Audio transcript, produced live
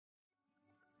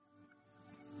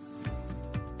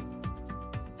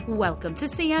Welcome to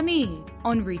CME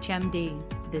on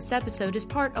ReachMD. This episode is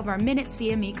part of our Minute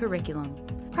CME curriculum.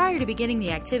 Prior to beginning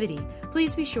the activity,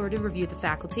 please be sure to review the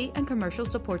faculty and commercial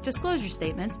support disclosure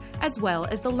statements as well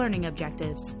as the learning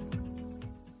objectives.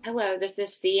 Hello, this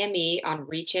is CME on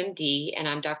ReachMD, and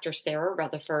I'm Dr. Sarah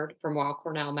Rutherford from Weill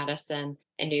Cornell Medicine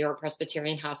and New York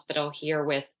Presbyterian Hospital here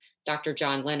with Dr.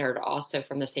 John Leonard, also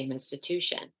from the same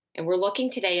institution. And we're looking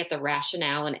today at the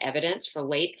rationale and evidence for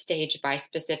late-stage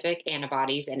bispecific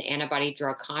antibodies and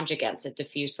antibody-drug conjugates at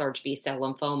diffuse large B-cell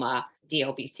lymphoma,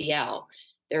 DLBCL.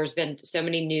 There's been so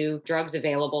many new drugs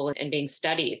available and being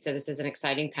studied, so this is an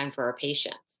exciting time for our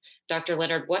patients. Dr.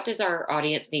 Leonard, what does our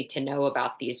audience need to know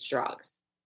about these drugs?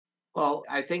 Well,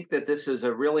 I think that this is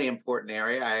a really important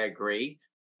area. I agree.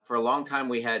 For a long time,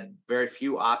 we had very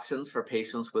few options for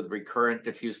patients with recurrent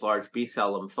diffuse large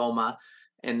B-cell lymphoma.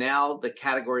 And now the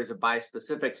categories of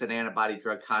bispecifics and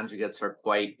antibody-drug conjugates are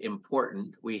quite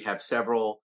important. We have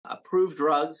several approved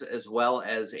drugs as well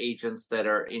as agents that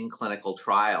are in clinical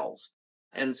trials.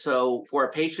 And so for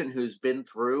a patient who's been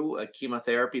through a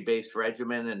chemotherapy-based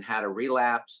regimen and had a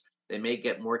relapse, they may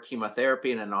get more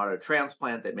chemotherapy and an auto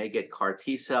transplant. They may get CAR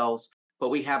T cells. But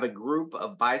we have a group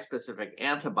of bispecific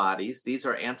antibodies. These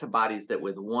are antibodies that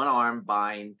with one arm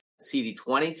bind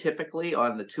CD20 typically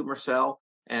on the tumor cell,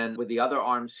 and with the other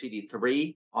arm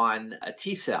CD3 on a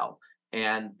T cell.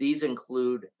 And these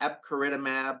include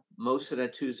epcoritamab,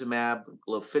 mosunetuzumab,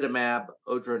 glofitamab,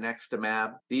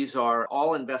 odronextamab. These are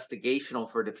all investigational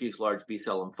for diffuse large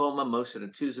B-cell lymphoma.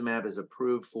 Mosunetuzumab is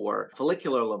approved for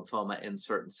follicular lymphoma in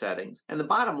certain settings. And the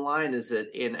bottom line is that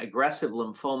in aggressive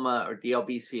lymphoma or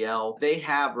DLBCL, they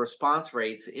have response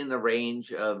rates in the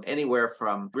range of anywhere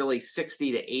from really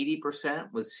 60 to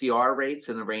 80%, with CR rates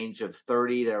in the range of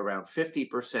 30 to around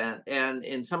 50%. And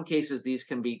in some cases, these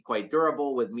can be quite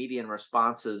durable with median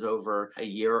responses over a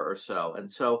year or so. And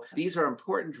so these are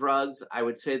important drugs. I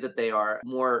would say that they are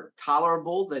more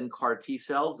tolerable than CAR T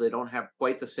cells. They don't have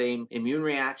quite the same immune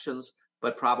reactions,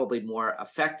 but probably more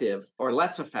effective or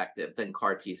less effective than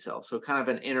CAR T cells. So kind of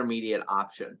an intermediate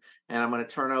option. And I'm going to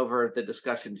turn over the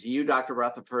discussion to you, Dr.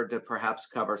 Rutherford, to perhaps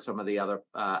cover some of the other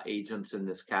agents in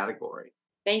this category.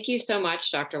 Thank you so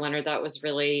much, Dr. Leonard. That was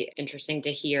really interesting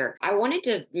to hear. I wanted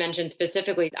to mention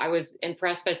specifically, I was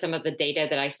impressed by some of the data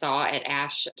that I saw at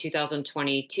ASH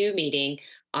 2022 meeting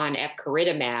on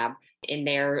epcoritamab in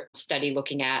their study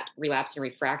looking at relapsed and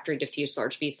refractory diffuse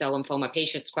large B-cell lymphoma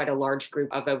patients, quite a large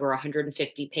group of over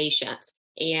 150 patients.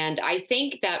 And I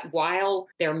think that while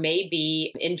there may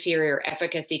be inferior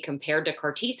efficacy compared to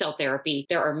CAR T-cell therapy,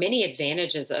 there are many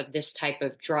advantages of this type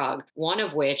of drug. One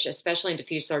of which, especially in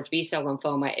diffuse large B-cell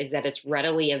lymphoma, is that it's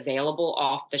readily available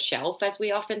off the shelf, as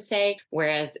we often say,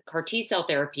 whereas CAR T-cell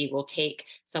therapy will take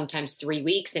sometimes 3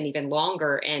 weeks and even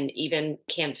longer and even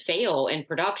can fail in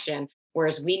production.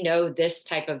 Whereas we know this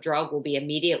type of drug will be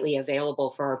immediately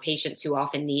available for our patients who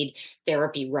often need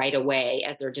therapy right away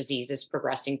as their disease is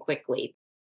progressing quickly.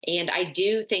 And I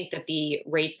do think that the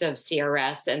rates of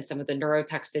CRS and some of the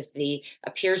neurotoxicity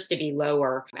appears to be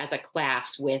lower as a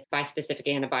class with bispecific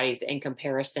antibodies in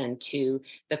comparison to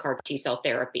the CAR T-cell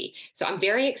therapy. So I'm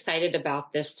very excited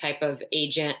about this type of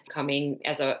agent coming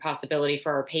as a possibility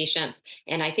for our patients.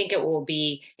 And I think it will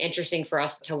be interesting for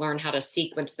us to learn how to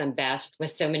sequence them best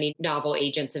with so many novel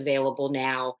agents available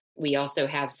now. We also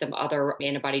have some other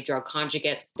antibody drug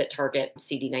conjugates that target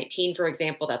CD19, for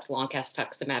example, that's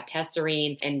loncastuximab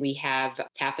tesirine, and we have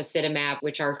tafasitamab,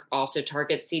 which also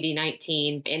targets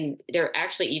CD19. And there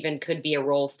actually even could be a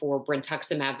role for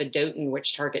brentuximab vedotin,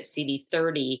 which targets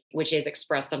CD30, which is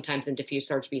expressed sometimes in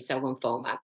diffuse large B-cell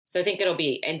lymphoma. So I think it'll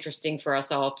be interesting for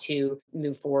us all to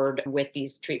move forward with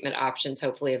these treatment options,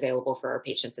 hopefully available for our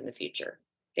patients in the future.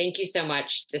 Thank you so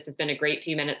much. This has been a great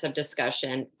few minutes of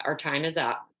discussion. Our time is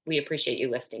up. We appreciate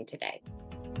you listening today.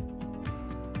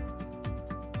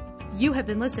 You have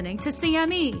been listening to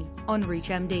CME on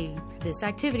ReachMD. This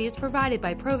activity is provided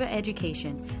by Prova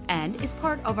Education and is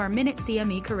part of our Minute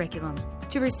CME curriculum.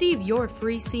 To receive your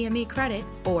free CME credit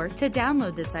or to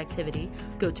download this activity,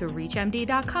 go to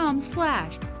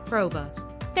reachmd.com/Prova.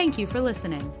 Thank you for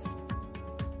listening.